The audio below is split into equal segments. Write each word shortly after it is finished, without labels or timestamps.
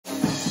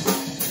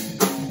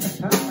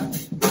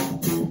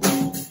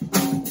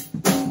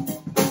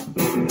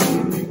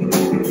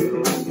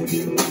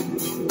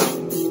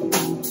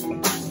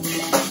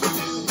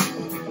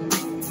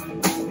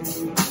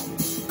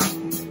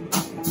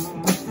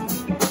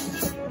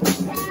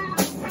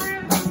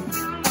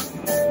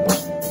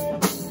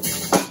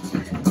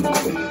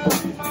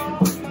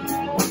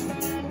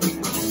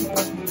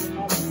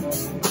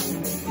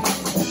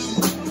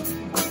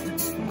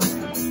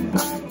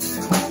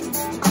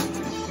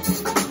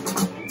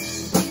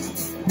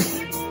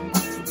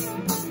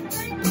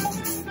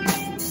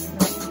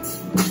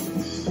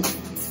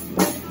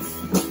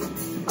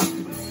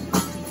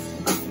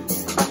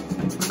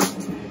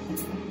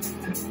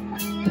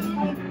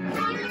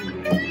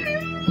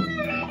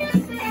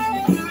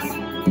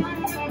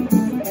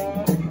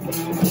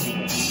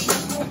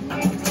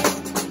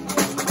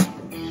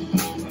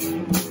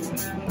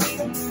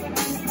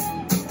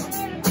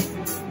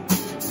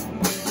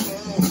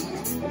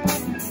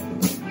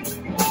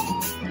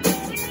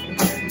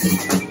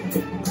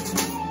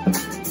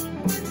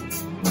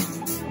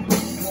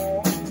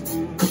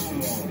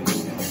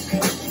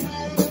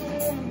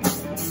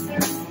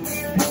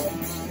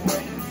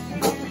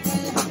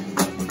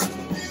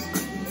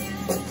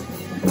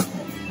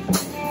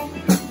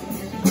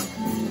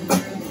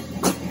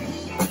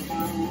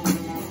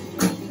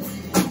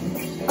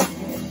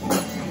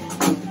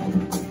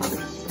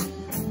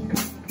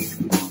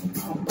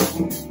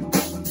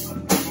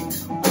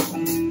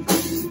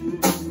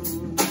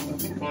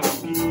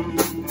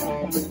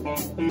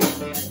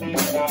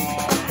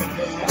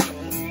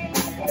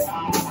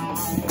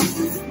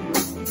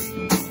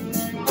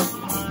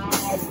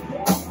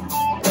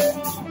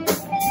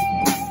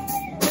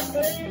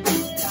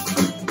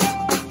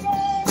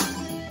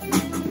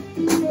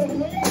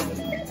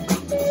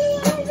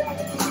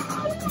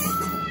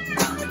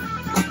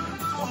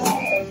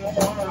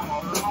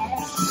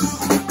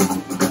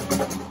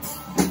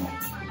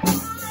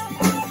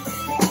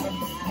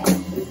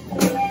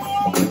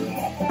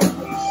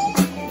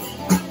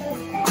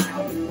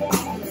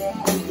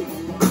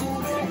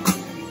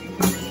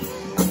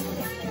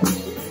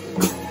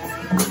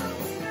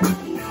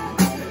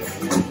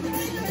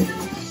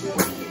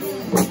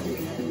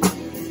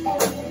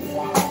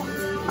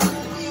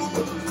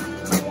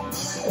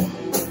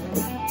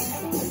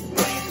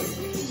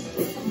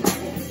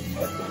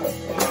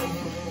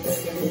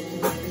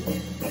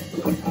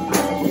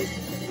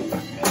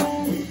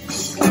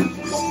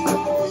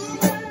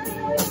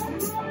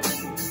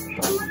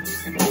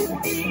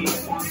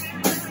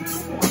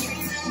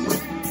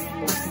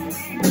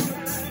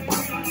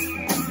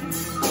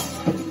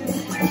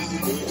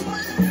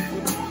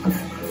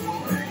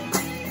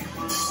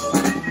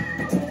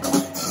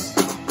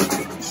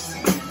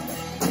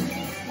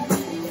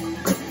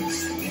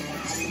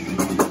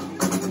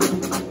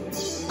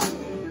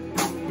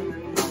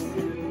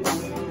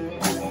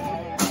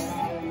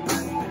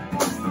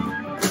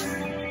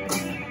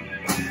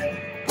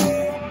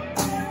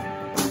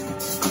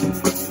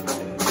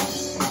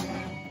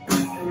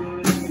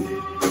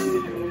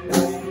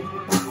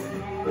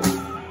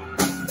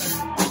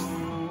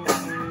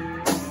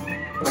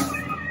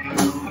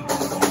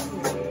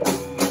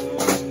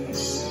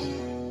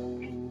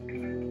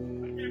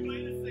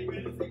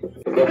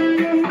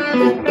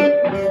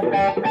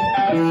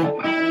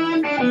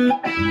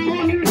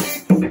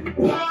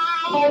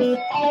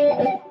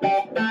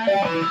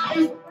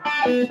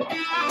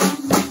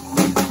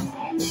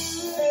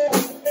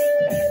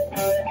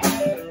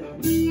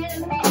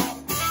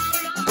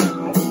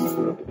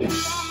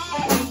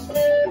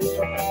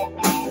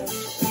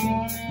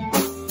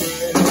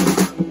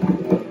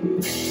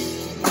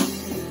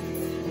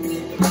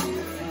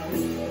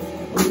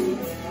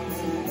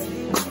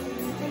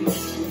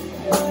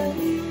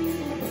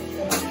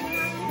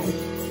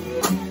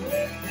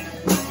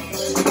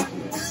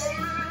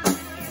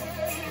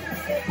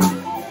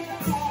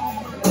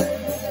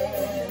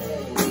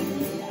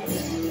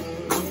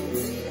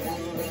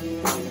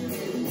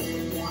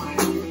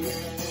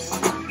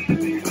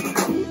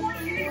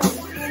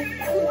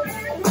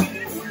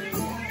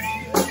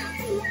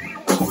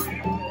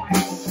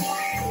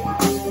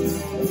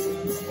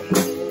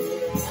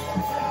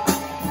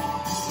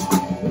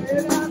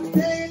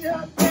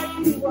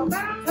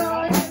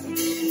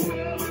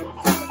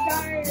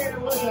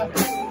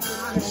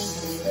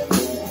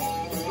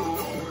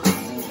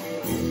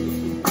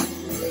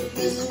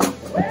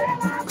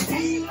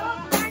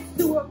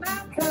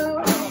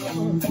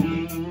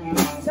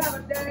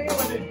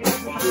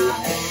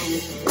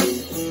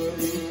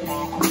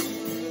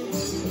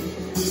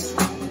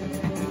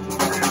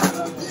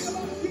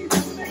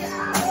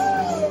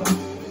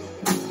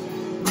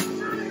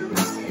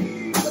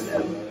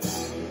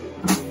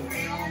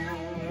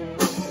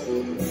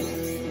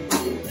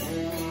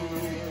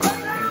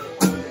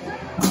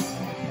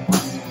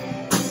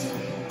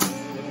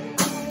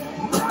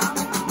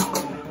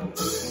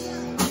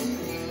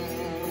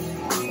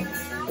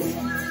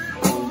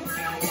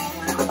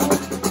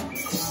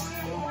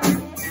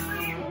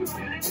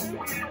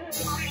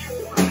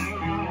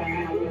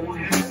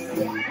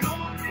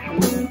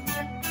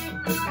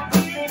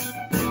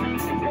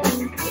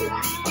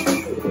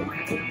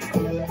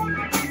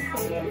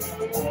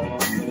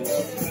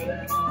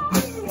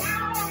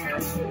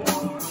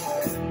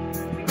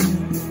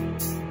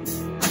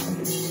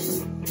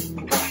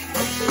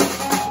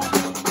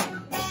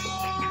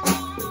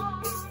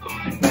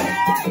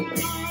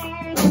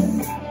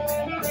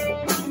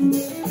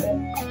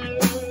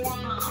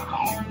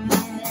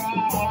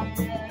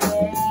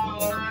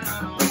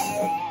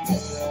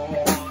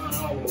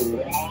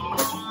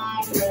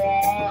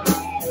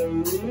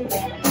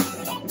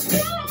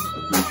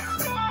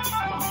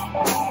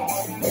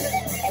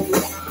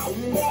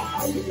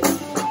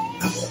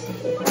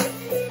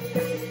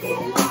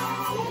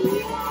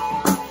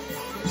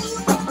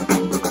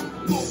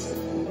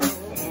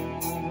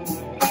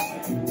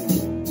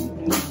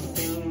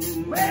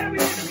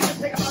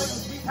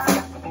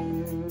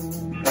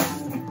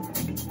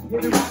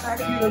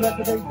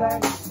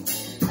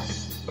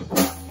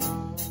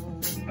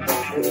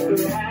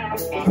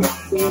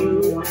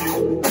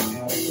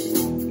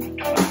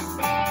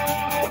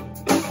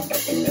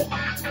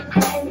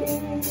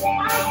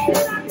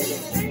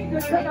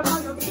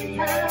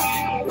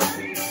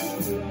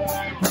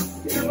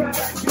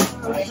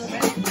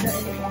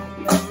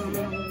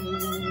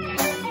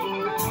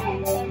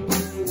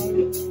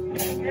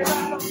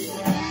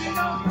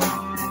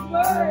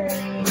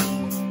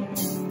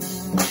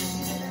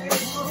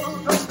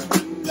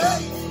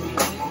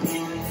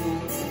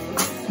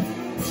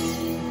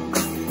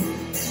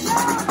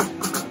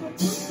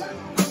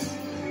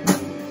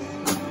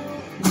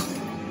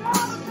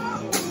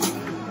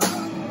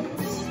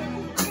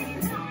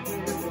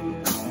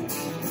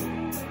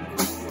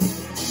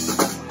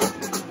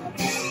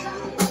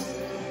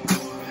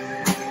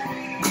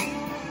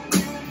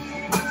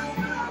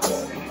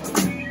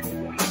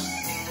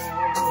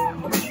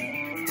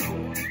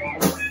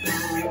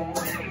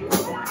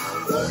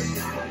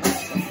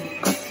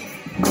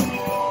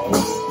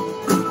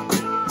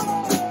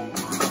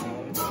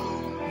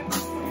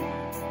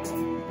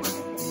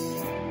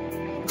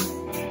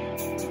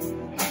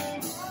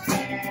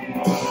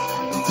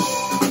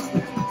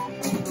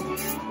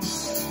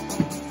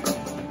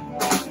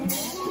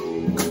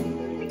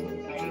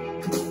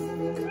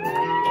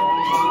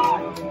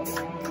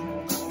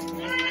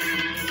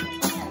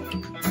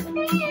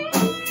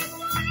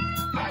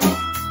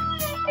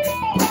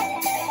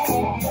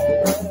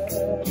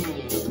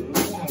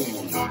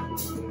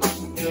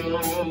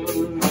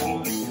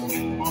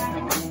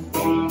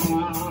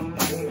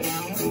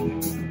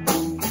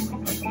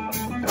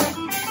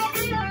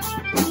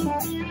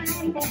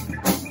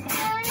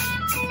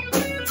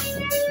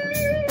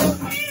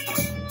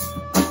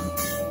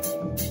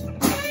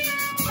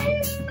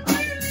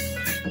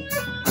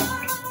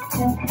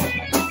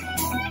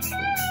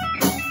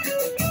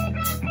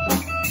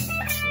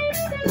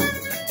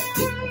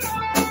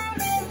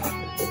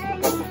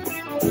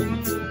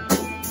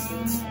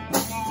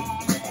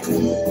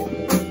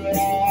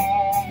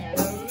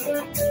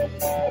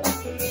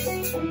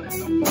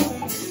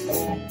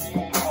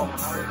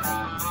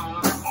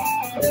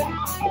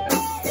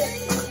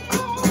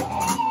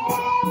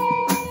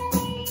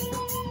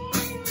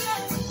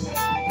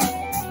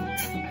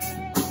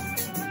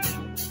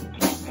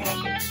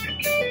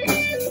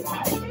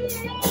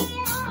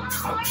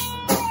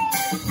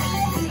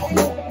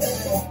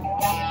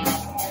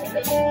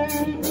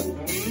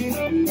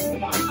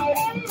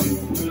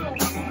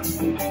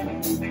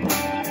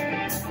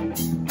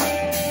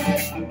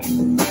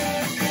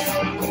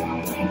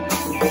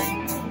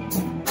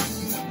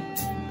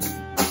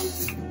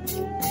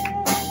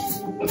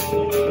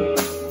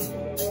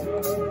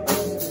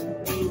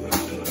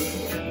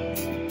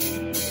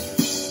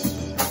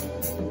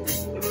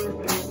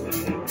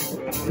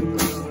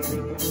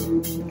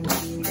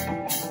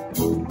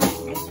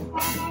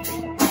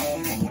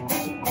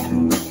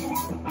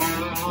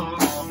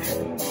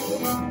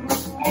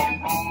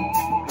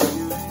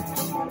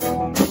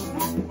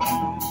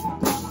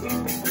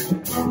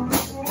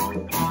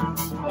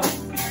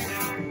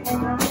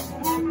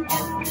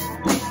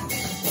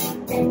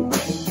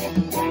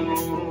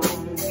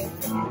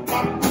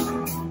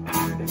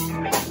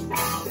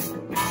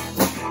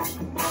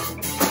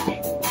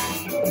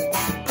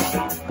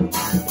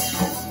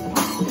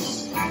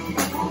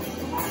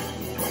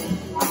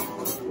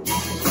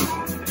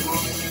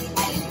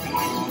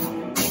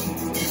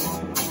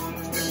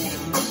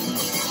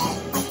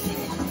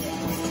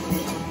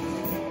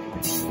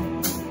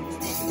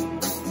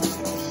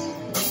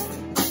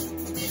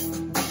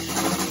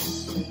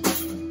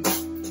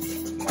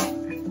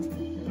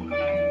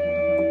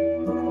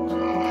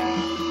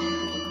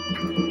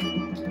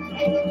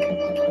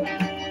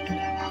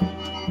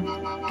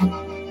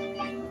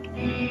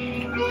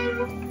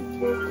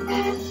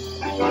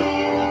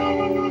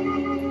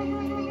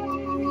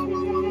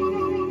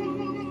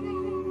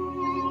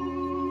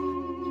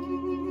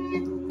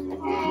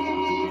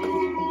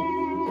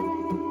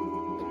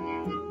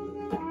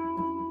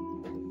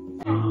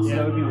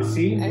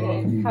See?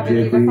 Har vi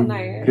livet från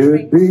dig?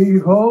 Could be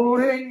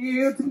holding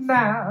you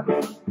tonight.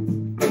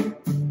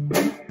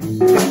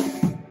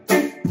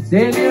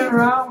 Said you're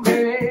wrong,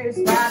 baby,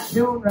 start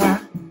doing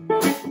right.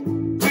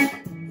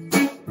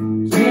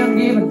 She don't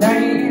give a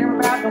damn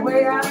about the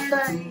way I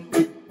think.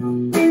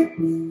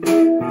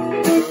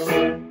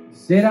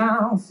 Sit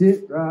down,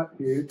 sit right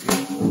here.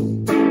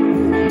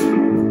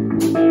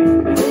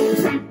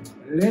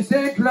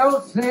 Listen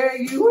close, there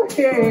you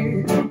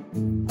hear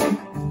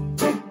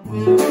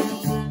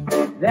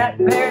that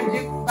there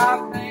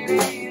jukebox baby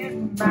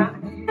in my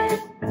head.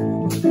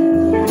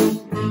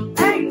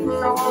 Ain't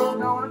no one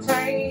gonna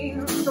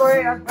change the way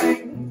I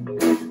think.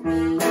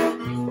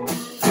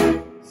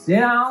 Sit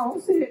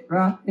down, sit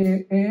right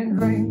here and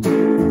drink.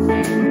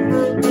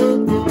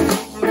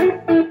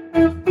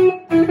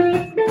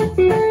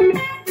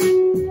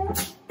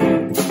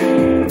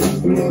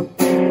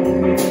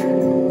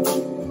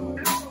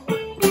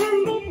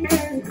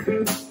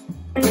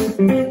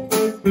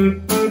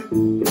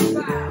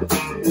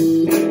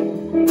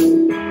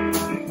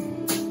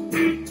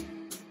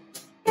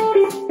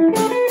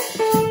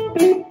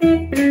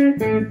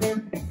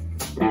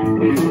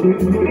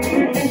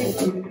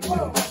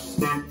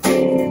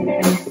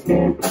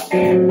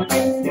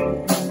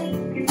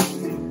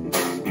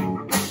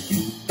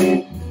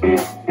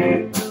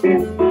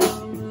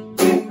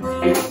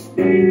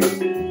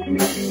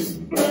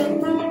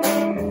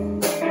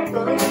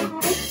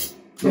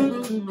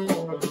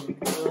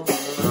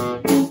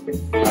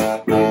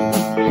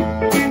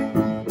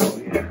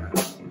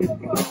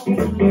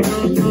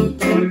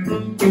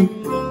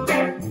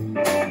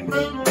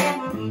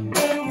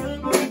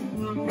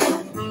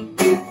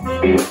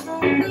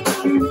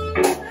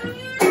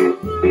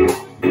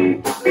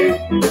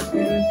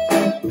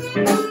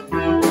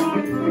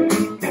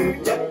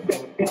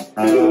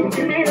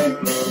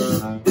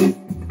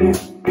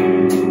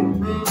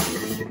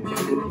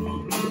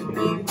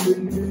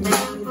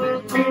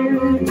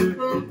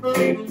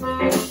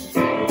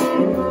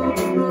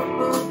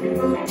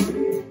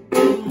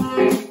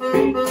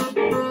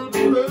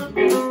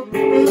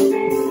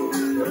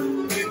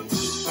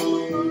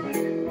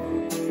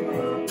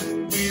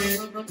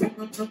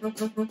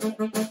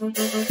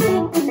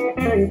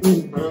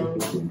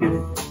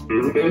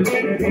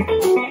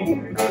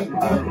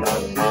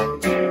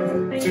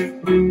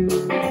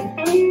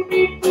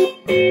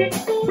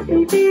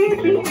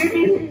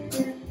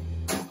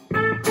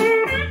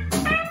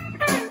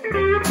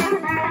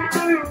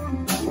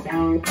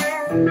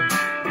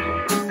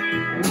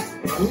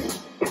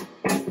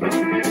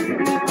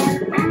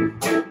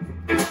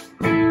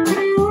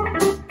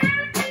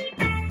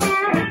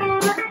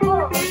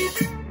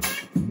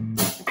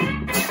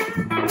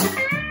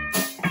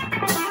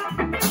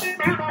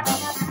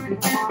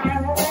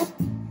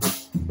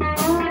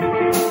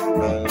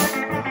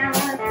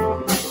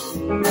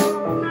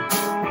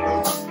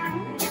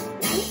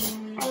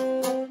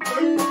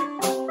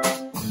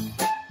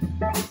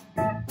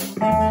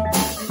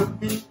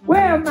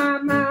 Well, my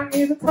mind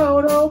is a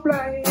total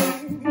blank.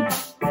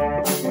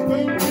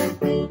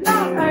 Lord,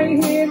 I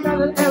ain't hear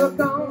nothing ever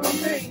gonna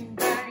mean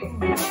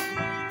thing.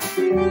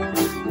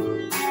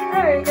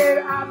 Hey,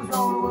 baby, I was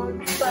gonna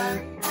what to say.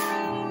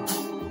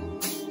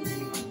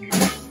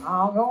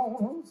 I'm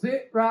gonna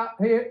sit right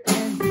here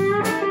and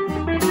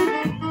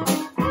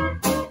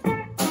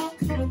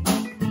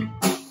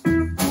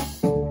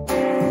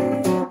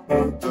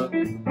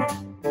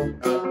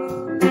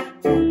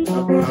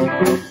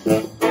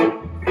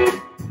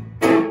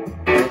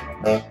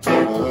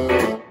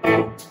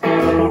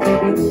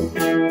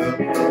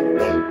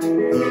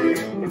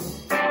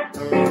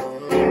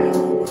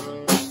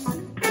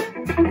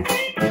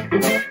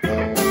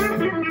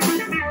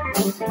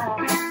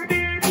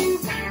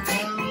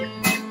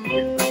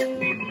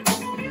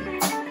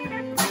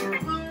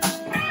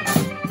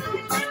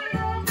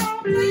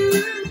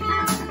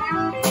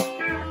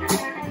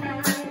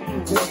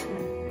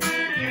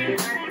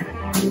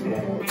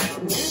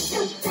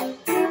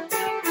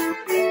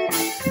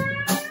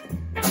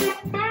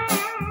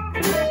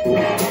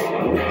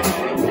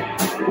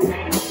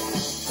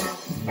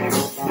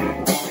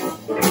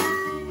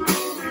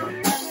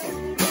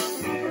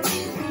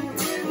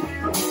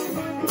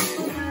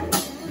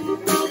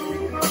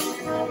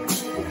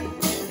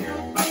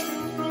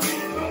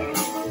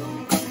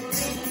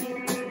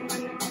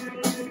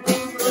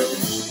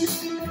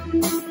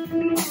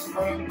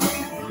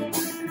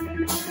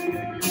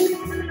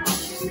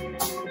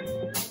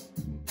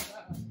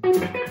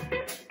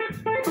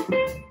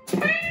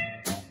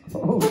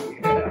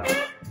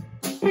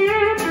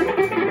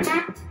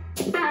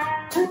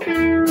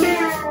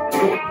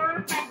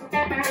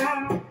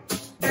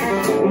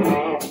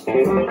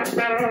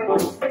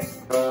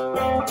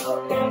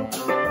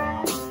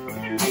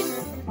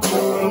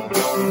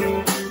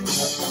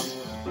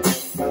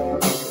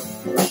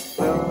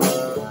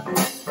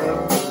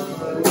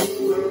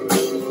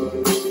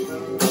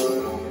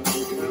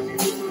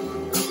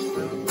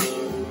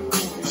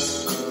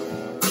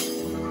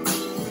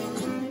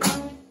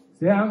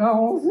see, I'm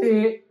gonna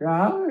sit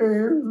right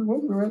here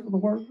with the rest of the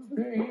work.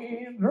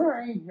 and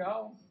drain,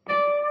 y'all.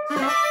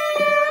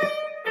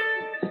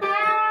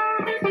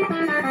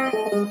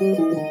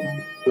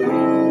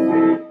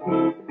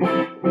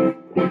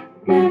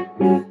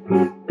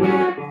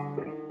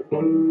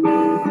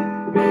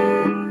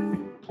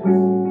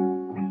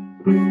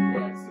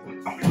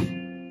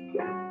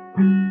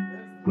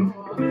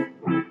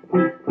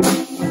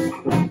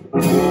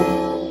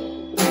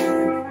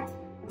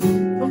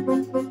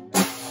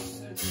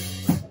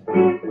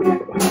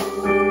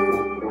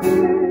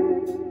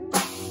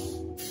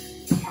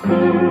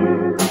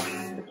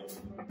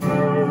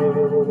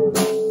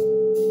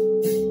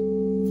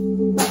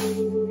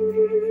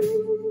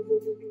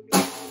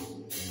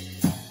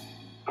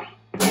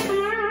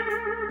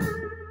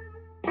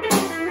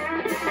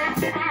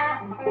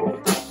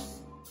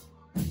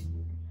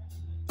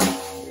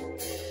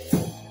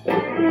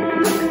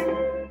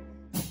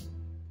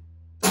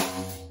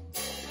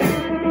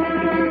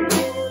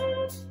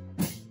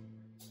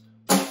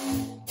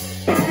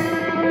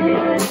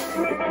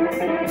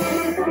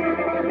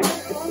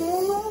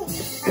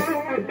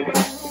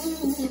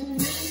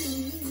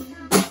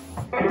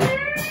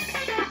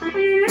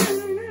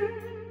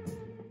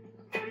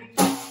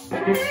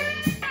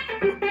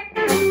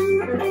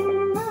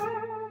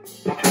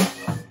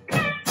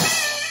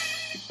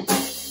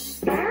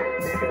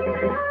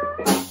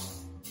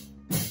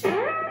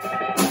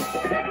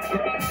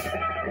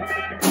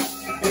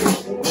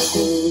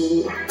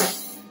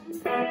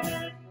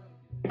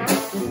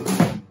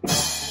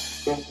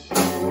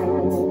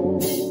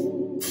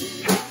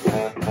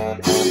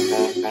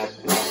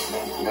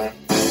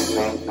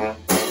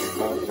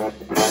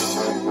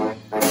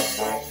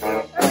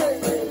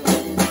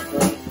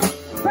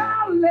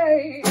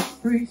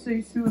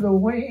 To the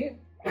wind,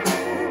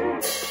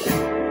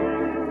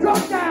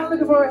 drop down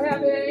looking for a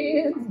happy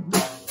end.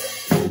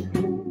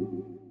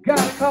 Got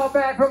a call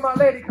back from my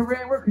lady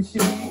Corinne, where could she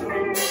be?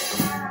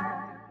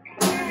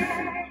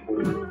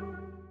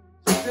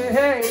 She said,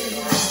 hey,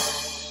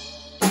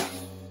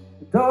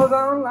 the door's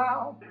on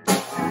loud,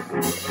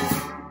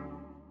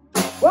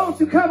 won't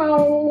you come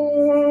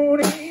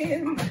on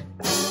in?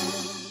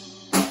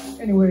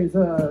 Anyways,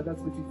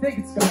 that's what you think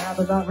it's gonna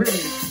happen, not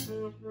really.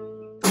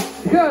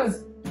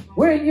 Because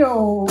when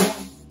you're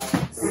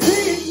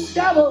seeing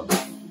double,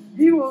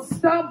 you will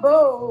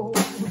stumble,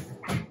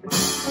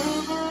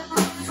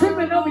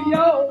 tripping over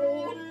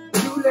your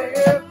new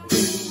left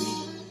feet.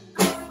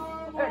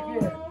 Heck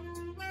yeah.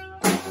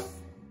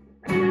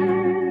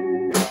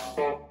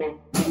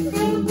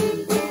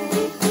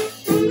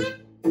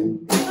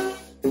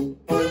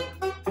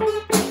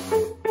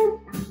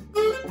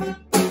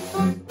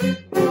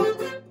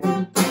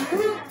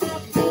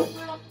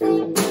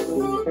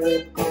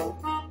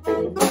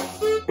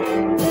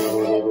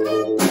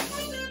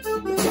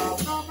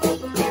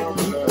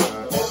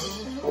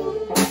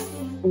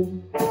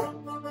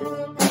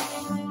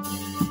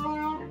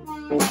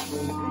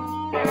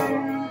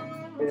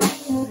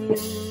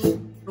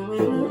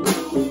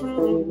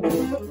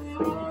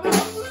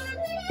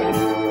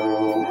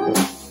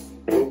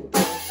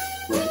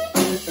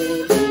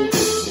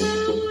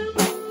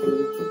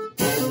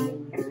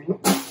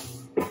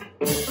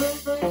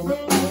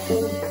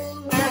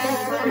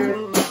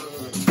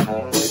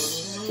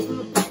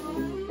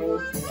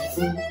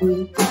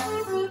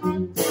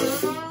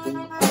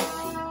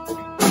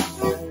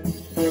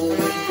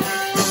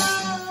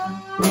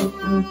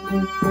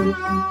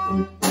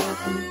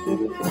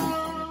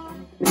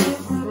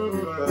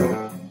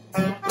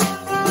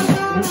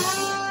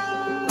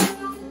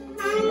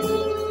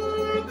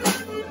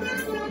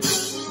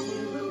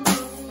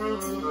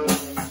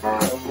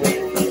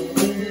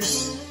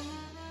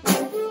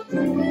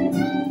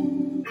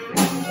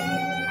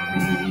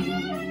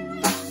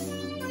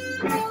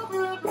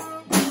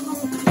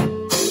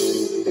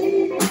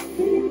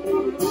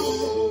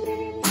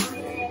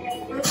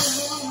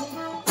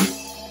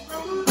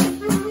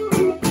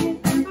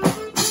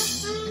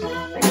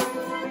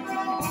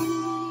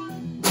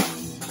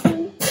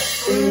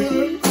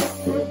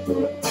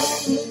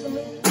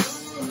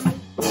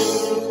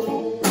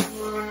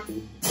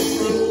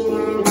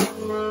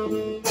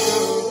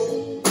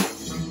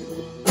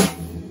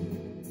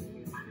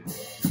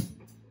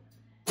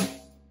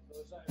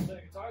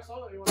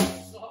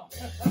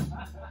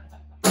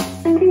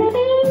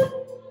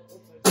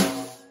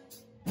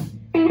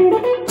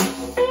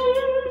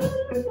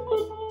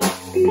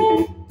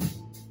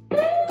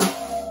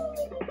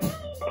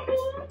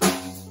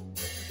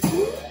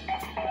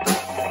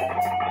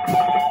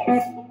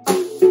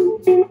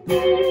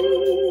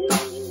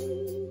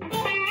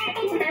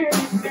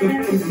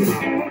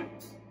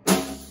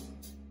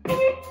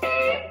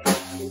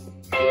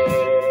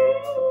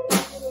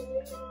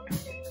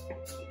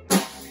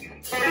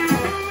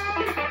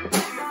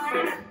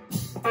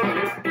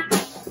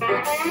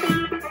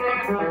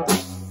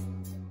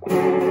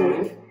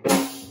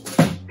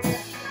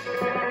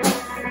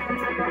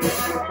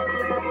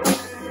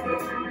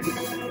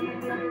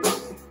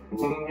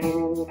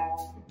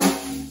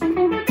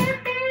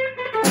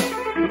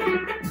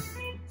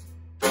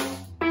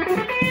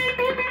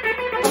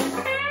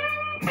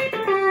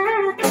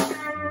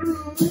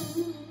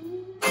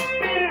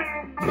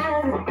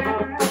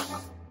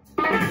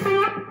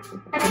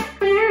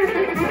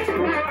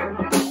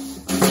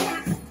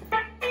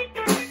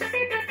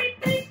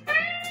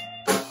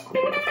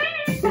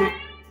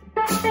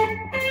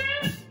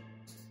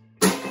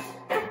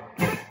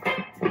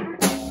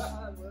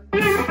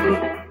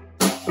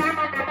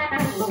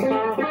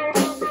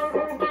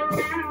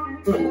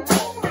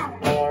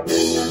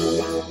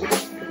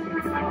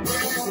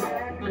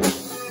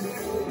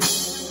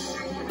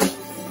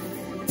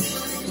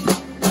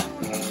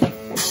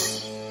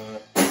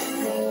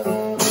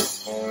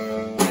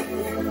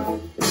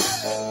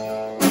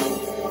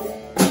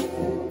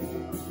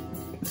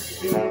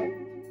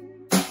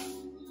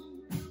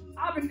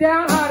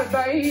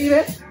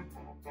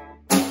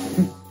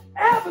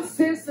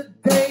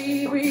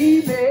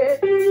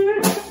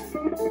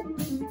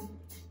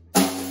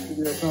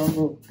 Here come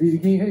the beat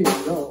again. Hey,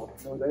 y'all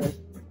know that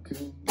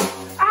too.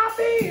 I've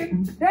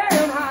been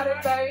damn hot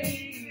and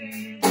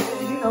babe.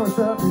 You know what's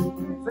up?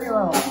 Sing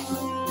along.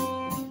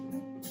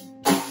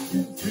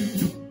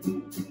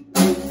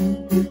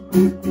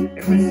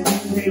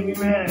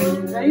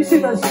 Now you see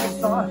those shit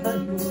songs,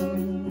 don't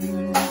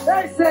you?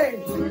 They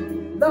say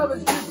love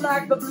is just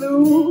like the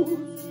blues.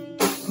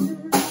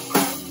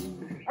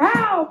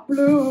 How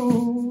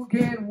blue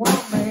can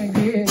one man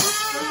get?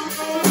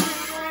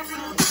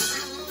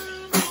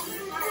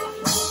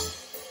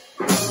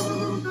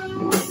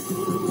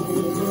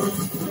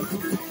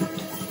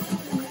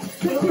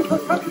 Thank you for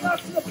coming up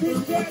to the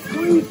Big Dad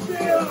Blues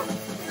Deal.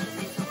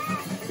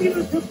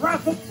 Even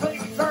progressive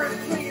things are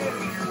singing.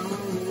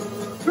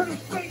 Pretty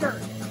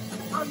fingers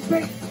on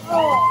bass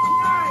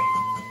all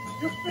night.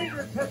 Your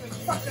fingers have been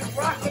fucking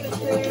rocking it,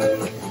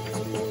 dude.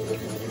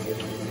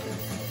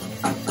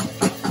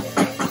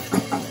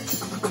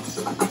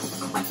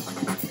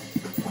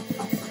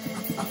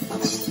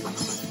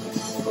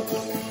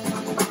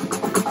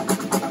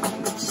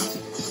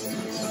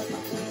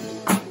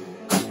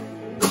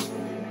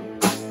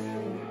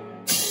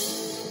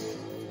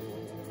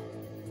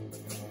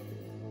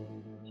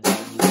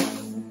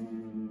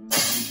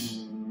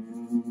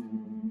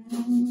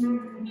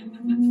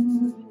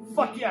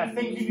 Fuck yeah,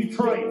 thank you,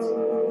 Detroit.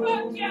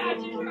 Fuck yeah,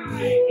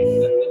 Detroit!